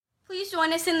Please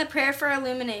join us in the prayer for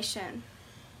illumination.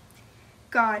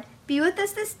 God, be with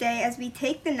us this day as we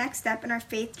take the next step in our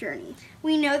faith journey.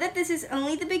 We know that this is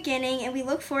only the beginning, and we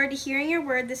look forward to hearing your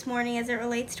word this morning as it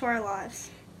relates to our lives.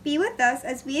 Be with us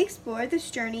as we explore this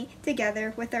journey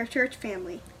together with our church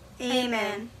family.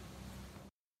 Amen.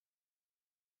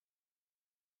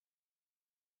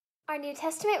 Our New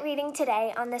Testament reading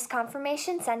today on this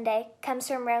Confirmation Sunday comes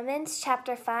from Romans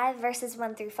chapter 5, verses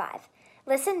 1 through 5.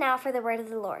 Listen now for the word of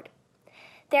the Lord.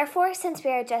 Therefore, since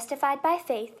we are justified by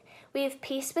faith, we have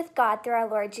peace with God through our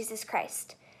Lord Jesus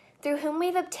Christ, through whom we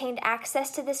have obtained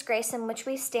access to this grace in which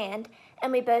we stand,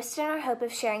 and we boast in our hope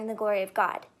of sharing the glory of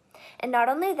God. And not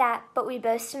only that, but we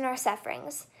boast in our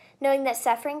sufferings, knowing that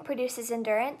suffering produces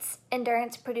endurance,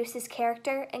 endurance produces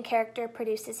character, and character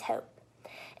produces hope.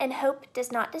 And hope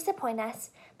does not disappoint us,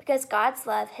 because God's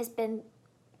love has been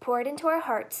poured into our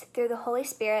hearts through the Holy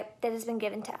Spirit that has been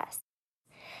given to us.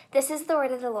 This is the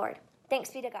word of the Lord. Thanks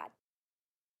be to God.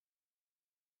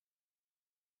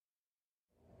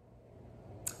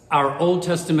 Our Old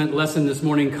Testament lesson this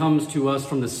morning comes to us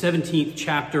from the 17th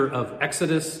chapter of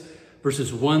Exodus,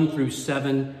 verses 1 through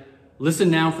 7.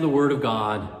 Listen now for the word of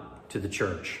God to the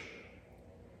church.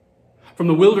 From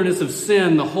the wilderness of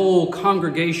Sin, the whole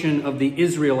congregation of the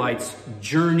Israelites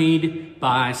journeyed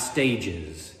by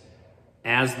stages,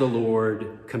 as the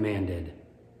Lord commanded.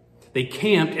 They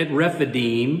camped at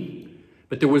Rephidim,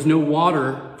 but there was no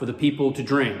water for the people to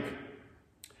drink.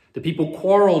 The people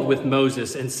quarreled with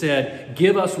Moses and said,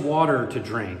 "Give us water to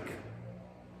drink."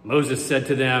 Moses said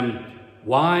to them,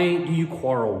 "Why do you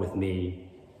quarrel with me?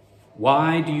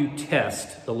 Why do you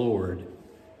test the Lord?"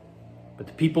 But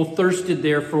the people thirsted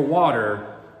there for water,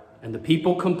 and the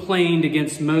people complained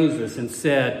against Moses and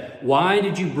said, "Why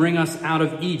did you bring us out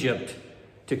of Egypt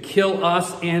to kill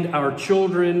us and our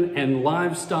children and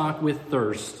livestock with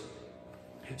thirst?"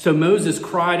 So Moses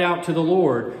cried out to the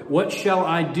Lord, "What shall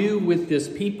I do with this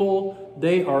people?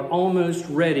 They are almost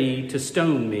ready to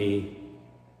stone me."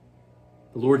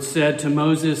 The Lord said to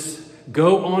Moses,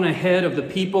 "Go on ahead of the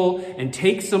people and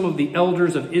take some of the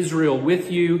elders of Israel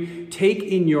with you. Take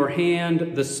in your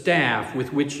hand the staff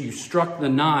with which you struck the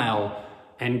Nile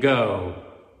and go.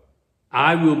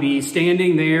 I will be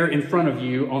standing there in front of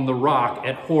you on the rock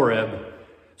at Horeb.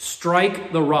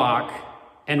 Strike the rock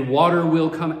and water will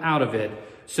come out of it,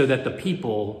 so that the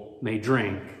people may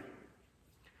drink."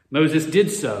 Moses did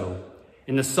so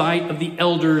in the sight of the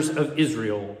elders of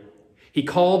Israel. He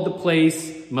called the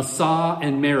place Massah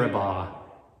and Meribah,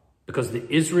 because the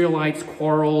Israelites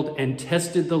quarreled and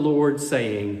tested the Lord,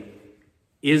 saying,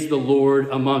 "Is the Lord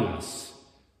among us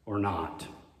or not?"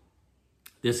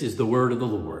 This is the word of the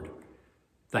Lord.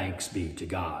 Thanks be to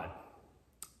God.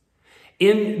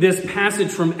 In this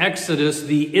passage from Exodus,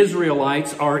 the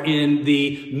Israelites are in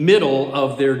the middle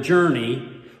of their journey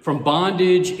from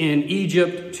bondage in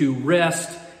Egypt to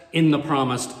rest in the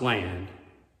promised land.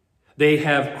 They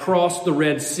have crossed the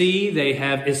Red Sea. They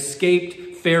have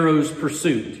escaped Pharaoh's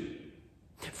pursuit.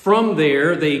 From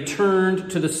there, they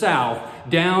turned to the south,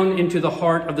 down into the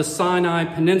heart of the Sinai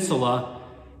Peninsula,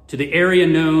 to the area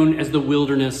known as the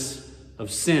Wilderness of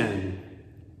Sin.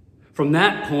 From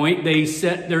that point, they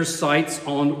set their sights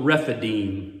on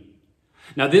Rephidim.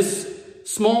 Now, this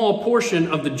small portion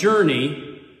of the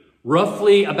journey,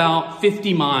 roughly about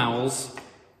 50 miles,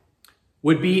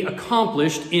 would be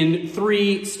accomplished in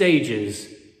 3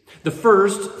 stages. The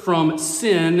first from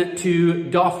Sin to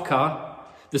Dophkah,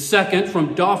 the second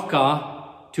from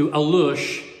Dophkah to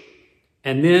Alush,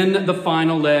 and then the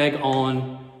final leg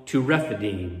on to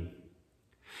Rephidim.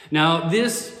 Now,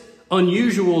 this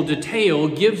unusual detail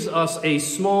gives us a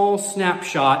small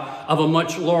snapshot of a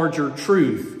much larger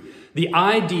truth. The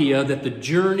idea that the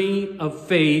journey of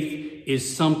faith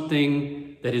is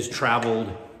something that is traveled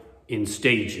in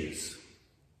stages.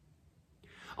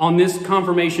 On this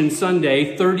Confirmation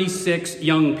Sunday, 36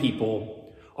 young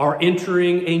people are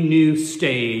entering a new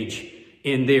stage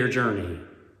in their journey.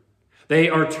 They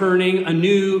are turning a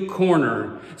new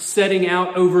corner, setting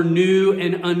out over new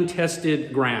and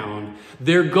untested ground.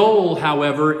 Their goal,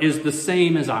 however, is the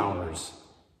same as ours: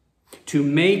 to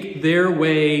make their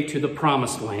way to the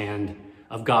promised land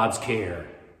of God's care,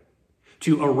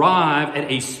 to arrive at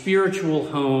a spiritual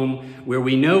home where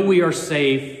we know we are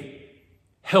safe,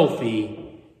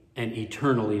 healthy, and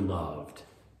eternally loved.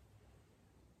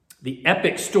 The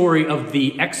epic story of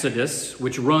the Exodus,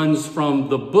 which runs from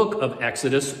the book of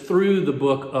Exodus through the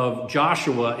book of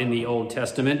Joshua in the Old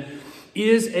Testament,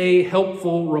 is a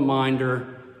helpful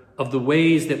reminder of the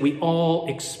ways that we all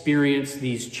experience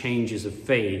these changes of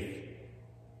faith.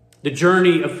 The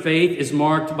journey of faith is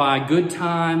marked by good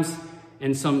times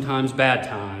and sometimes bad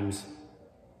times.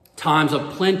 times of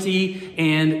plenty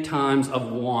and times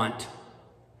of want,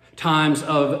 times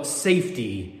of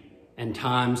safety and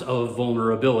times of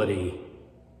vulnerability,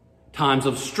 times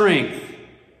of strength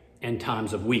and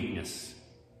times of weakness.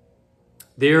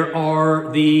 There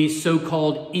are the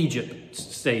so-called Egypt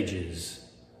stages,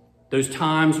 those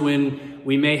times when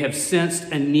we may have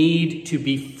sensed a need to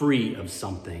be free of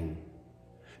something,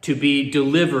 to be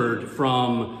delivered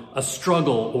from a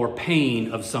struggle or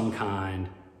pain of some kind.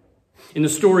 In the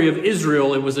story of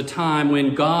Israel, it was a time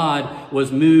when God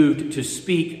was moved to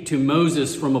speak to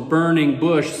Moses from a burning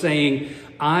bush, saying,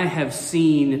 "I have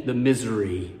seen the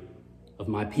misery of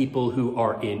my people who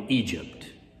are in Egypt.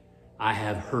 I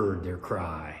have heard their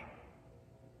cry."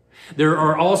 There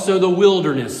are also the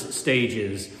wilderness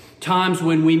stages, times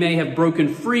when we may have broken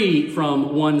free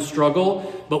from one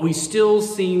struggle, but we still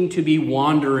seem to be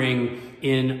wandering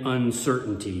in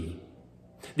uncertainty.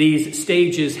 These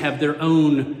stages have their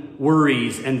own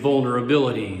worries and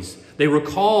vulnerabilities. They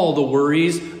recall the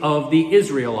worries of the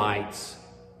Israelites,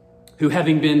 who,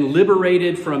 having been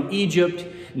liberated from Egypt,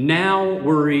 now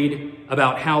worried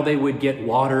about how they would get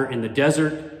water in the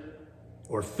desert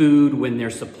or food when their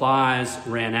supplies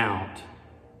ran out.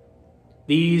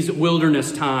 These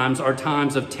wilderness times are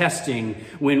times of testing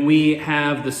when we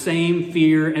have the same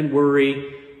fear and worry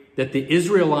that the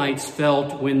Israelites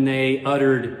felt when they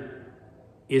uttered,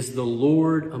 "Is the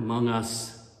Lord among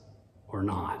us or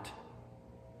not?"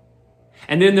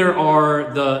 And then there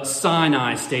are the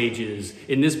Sinai stages.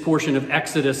 In this portion of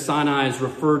Exodus, Sinai is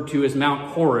referred to as Mount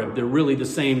Horeb. They're really the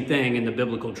same thing in the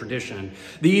biblical tradition.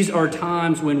 These are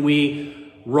times when we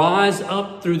rise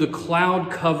up through the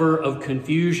cloud cover of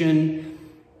confusion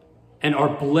and are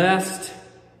blessed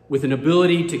with an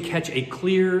ability to catch a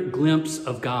clear glimpse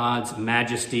of God's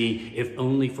majesty, if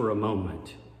only for a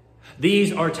moment.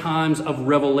 These are times of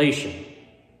revelation.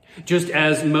 Just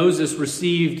as Moses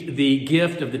received the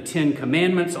gift of the 10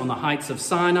 Commandments on the heights of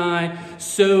Sinai,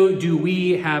 so do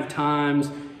we have times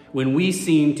when we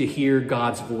seem to hear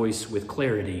God's voice with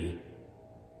clarity,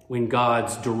 when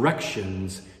God's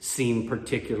directions seem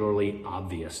particularly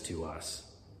obvious to us.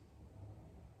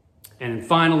 And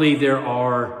finally, there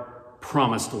are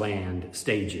promised land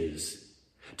stages,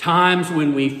 times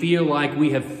when we feel like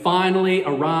we have finally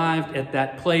arrived at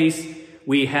that place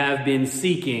we have been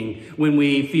seeking, when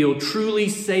we feel truly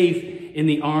safe in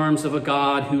the arms of a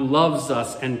God who loves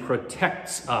us and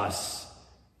protects us.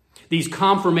 These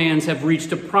confirmands have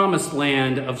reached a promised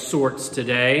land of sorts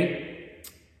today,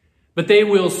 but they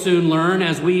will soon learn,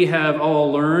 as we have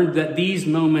all learned, that these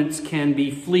moments can be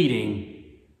fleeting,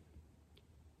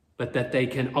 but that they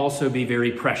can also be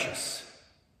very precious.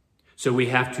 So we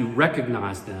have to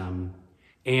recognize them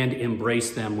and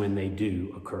embrace them when they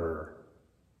do occur.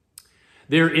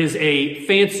 There is a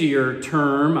fancier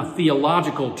term, a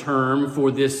theological term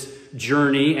for this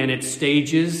journey and its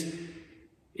stages.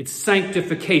 It's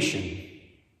sanctification.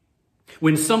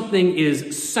 When something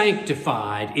is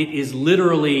sanctified, it is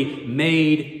literally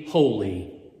made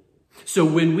holy. So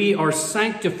when we are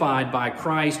sanctified by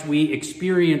Christ, we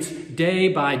experience day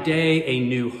by day a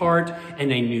new heart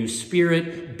and a new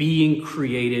spirit being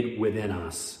created within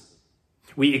us.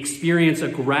 We experience a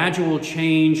gradual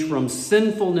change from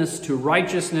sinfulness to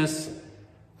righteousness.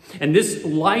 And this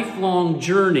lifelong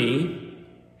journey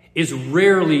is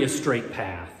rarely a straight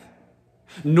path,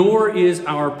 nor is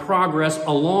our progress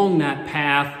along that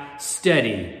path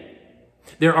steady.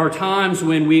 There are times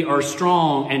when we are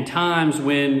strong and times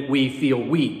when we feel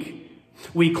weak.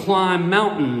 We climb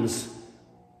mountains,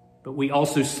 but we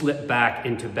also slip back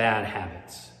into bad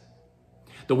habits.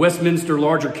 The Westminster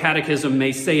Larger Catechism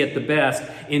may say it the best.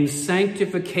 In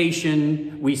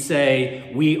sanctification, we say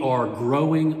we are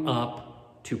growing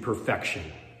up to perfection.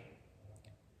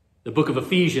 The book of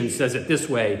Ephesians says it this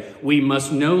way: we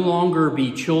must no longer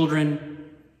be children.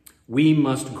 We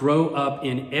must grow up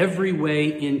in every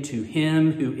way into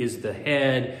Him who is the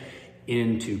head,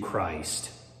 into Christ.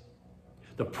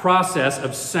 The process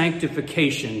of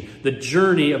sanctification, the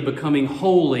journey of becoming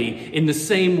holy in the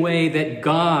same way that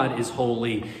God is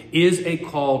holy, is a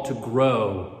call to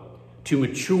grow, to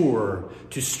mature,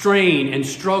 to strain and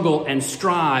struggle and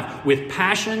strive with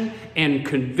passion and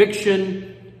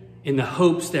conviction in the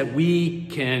hopes that we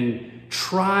can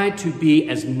try to be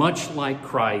as much like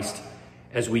Christ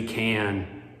as we can,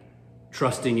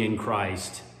 trusting in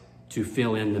Christ to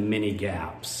fill in the many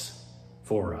gaps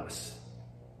for us.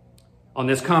 On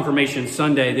this Confirmation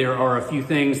Sunday, there are a few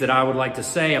things that I would like to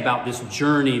say about this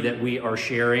journey that we are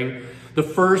sharing. The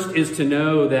first is to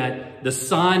know that the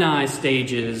Sinai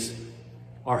stages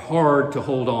are hard to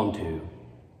hold on to.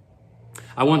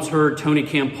 I once heard Tony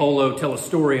Campolo tell a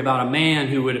story about a man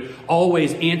who would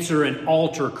always answer an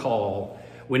altar call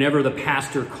whenever the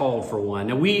pastor called for one.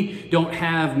 Now, we don't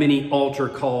have many altar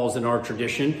calls in our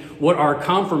tradition. What our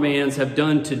confirmands have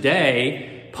done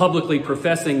today, publicly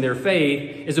professing their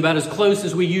faith, is about as close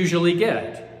as we usually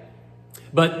get.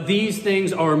 But these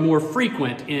things are more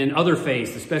frequent in other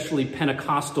faiths, especially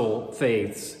Pentecostal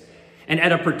faiths. And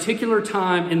at a particular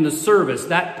time in the service,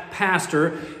 that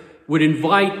pastor would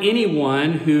invite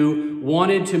anyone who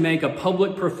wanted to make a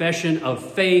public profession of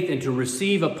faith and to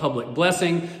receive a public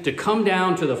blessing to come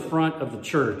down to the front of the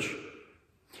church.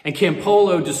 And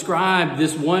Campolo described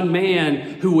this one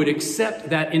man who would accept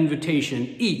that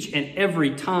invitation each and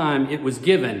every time it was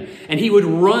given. And he would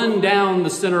run down the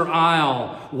center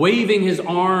aisle, waving his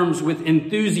arms with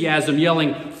enthusiasm,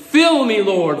 yelling, "Fill me,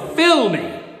 Lord, fill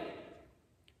me."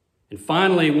 And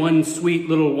finally, one sweet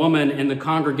little woman in the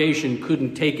congregation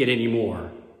couldn't take it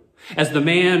anymore. As the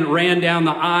man ran down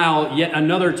the aisle yet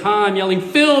another time, yelling,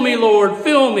 "Fill me, Lord,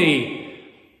 fill me,"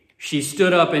 she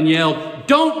stood up and yelled,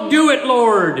 "Don't do it,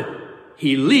 Lord.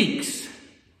 He leaks."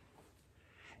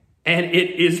 And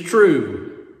it is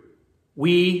true.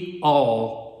 We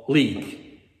all leak.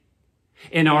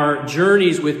 In our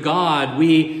journeys with God,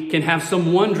 we can have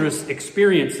some wondrous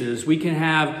experiences. We can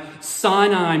have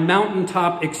Sinai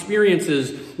mountaintop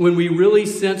experiences when we really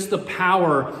sense the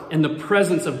power and the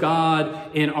presence of God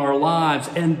in our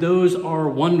lives. And those are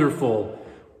wonderful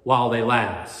while they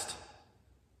last.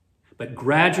 But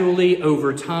gradually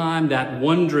over time, that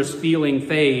wondrous feeling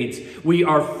fades. We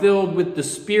are filled with the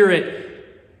Spirit,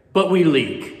 but we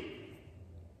leak.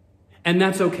 And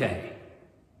that's okay.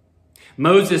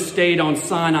 Moses stayed on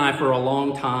Sinai for a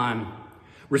long time,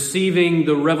 receiving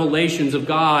the revelations of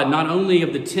God, not only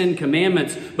of the 10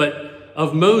 Commandments, but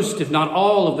of most, if not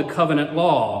all, of the covenant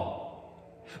law.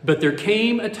 But there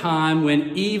came a time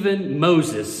when even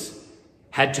Moses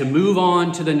had to move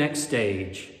on to the next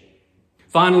stage.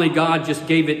 Finally, God just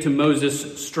gave it to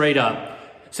Moses straight up,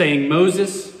 saying,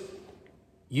 "Moses,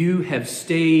 you have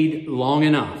stayed long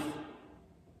enough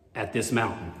at this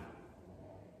mountain."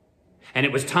 And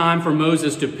it was time for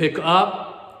Moses to pick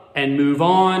up and move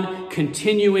on,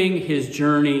 continuing his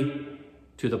journey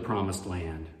to the promised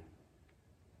land.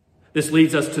 This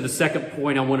leads us to the second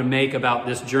point I want to make about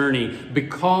this journey.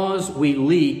 Because we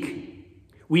leak,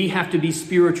 we have to be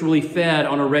spiritually fed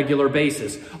on a regular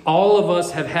basis. All of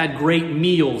us have had great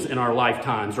meals in our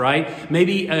lifetimes, right?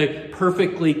 Maybe a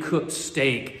perfectly cooked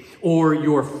steak or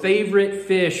your favorite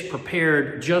fish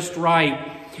prepared just right,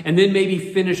 and then maybe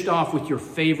finished off with your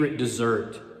favorite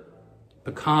dessert.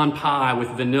 Pecan pie with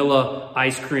vanilla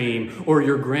ice cream, or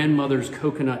your grandmother's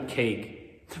coconut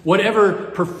cake. Whatever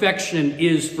perfection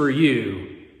is for you.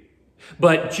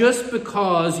 But just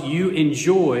because you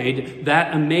enjoyed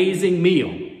that amazing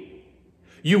meal,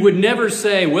 you would never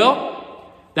say,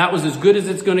 "Well, that was as good as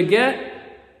it's going to get.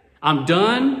 I'm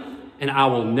done, and I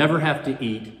will never have to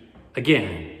eat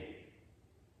again."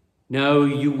 No,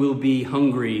 you will be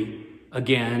hungry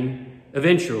again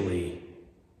eventually.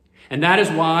 And that is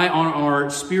why on our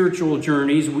spiritual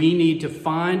journeys, we need to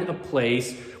find a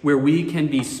place where we can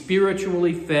be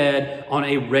spiritually fed on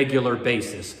a regular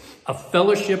basis. A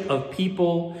fellowship of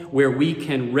people where we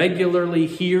can regularly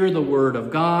hear the word of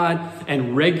God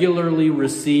and regularly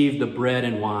receive the bread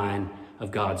and wine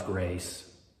of God's grace.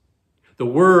 The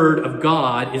word of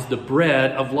God is the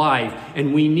bread of life,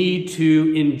 and we need to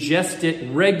ingest it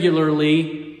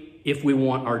regularly if we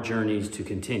want our journeys to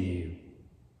continue.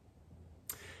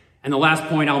 And the last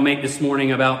point I'll make this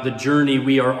morning about the journey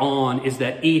we are on is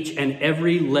that each and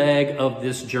every leg of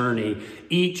this journey,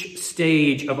 each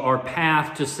stage of our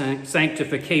path to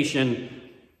sanctification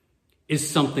is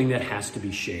something that has to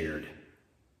be shared.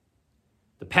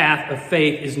 The path of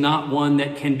faith is not one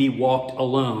that can be walked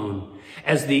alone.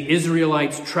 As the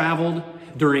Israelites traveled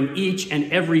during each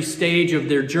and every stage of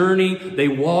their journey, they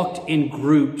walked in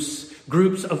groups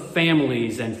of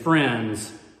families and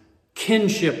friends,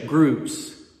 kinship groups.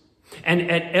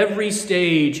 And at every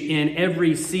stage, in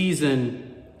every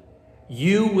season,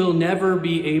 you will never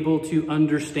be able to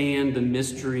understand the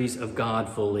mysteries of God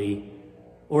fully,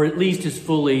 or at least as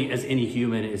fully as any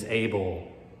human is able,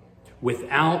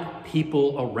 without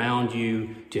people around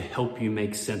you to help you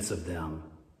make sense of them.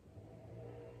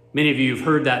 Many of you have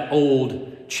heard that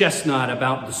old chestnut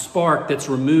about the spark that's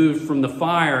removed from the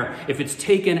fire. If it's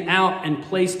taken out and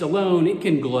placed alone, it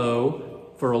can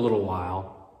glow for a little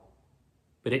while.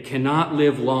 But it cannot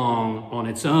live long on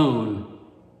its own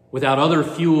without other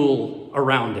fuel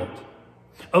around it.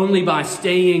 Only by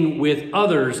staying with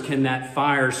others can that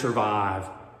fire survive.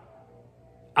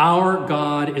 Our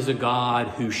God is a God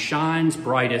who shines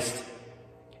brightest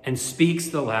and speaks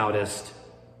the loudest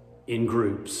in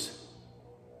groups.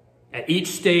 At each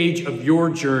stage of your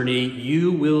journey,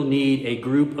 you will need a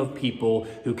group of people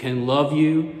who can love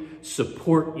you,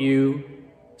 support you,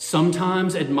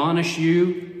 sometimes admonish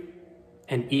you,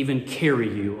 and even carry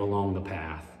you along the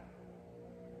path.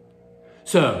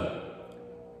 So,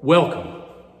 welcome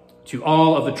to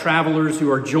all of the travelers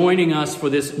who are joining us for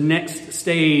this next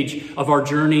stage of our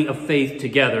journey of faith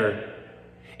together.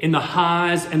 In the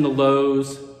highs and the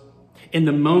lows, in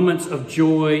the moments of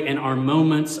joy and our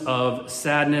moments of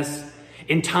sadness,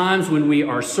 in times when we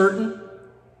are certain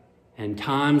and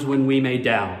times when we may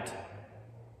doubt,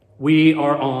 we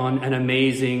are on an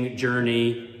amazing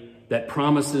journey that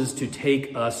promises to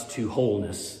take us to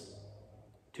wholeness,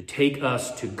 to take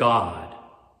us to God,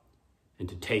 and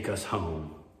to take us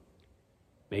home.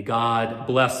 May God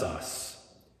bless us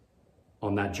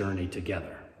on that journey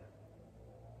together.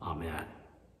 Amen.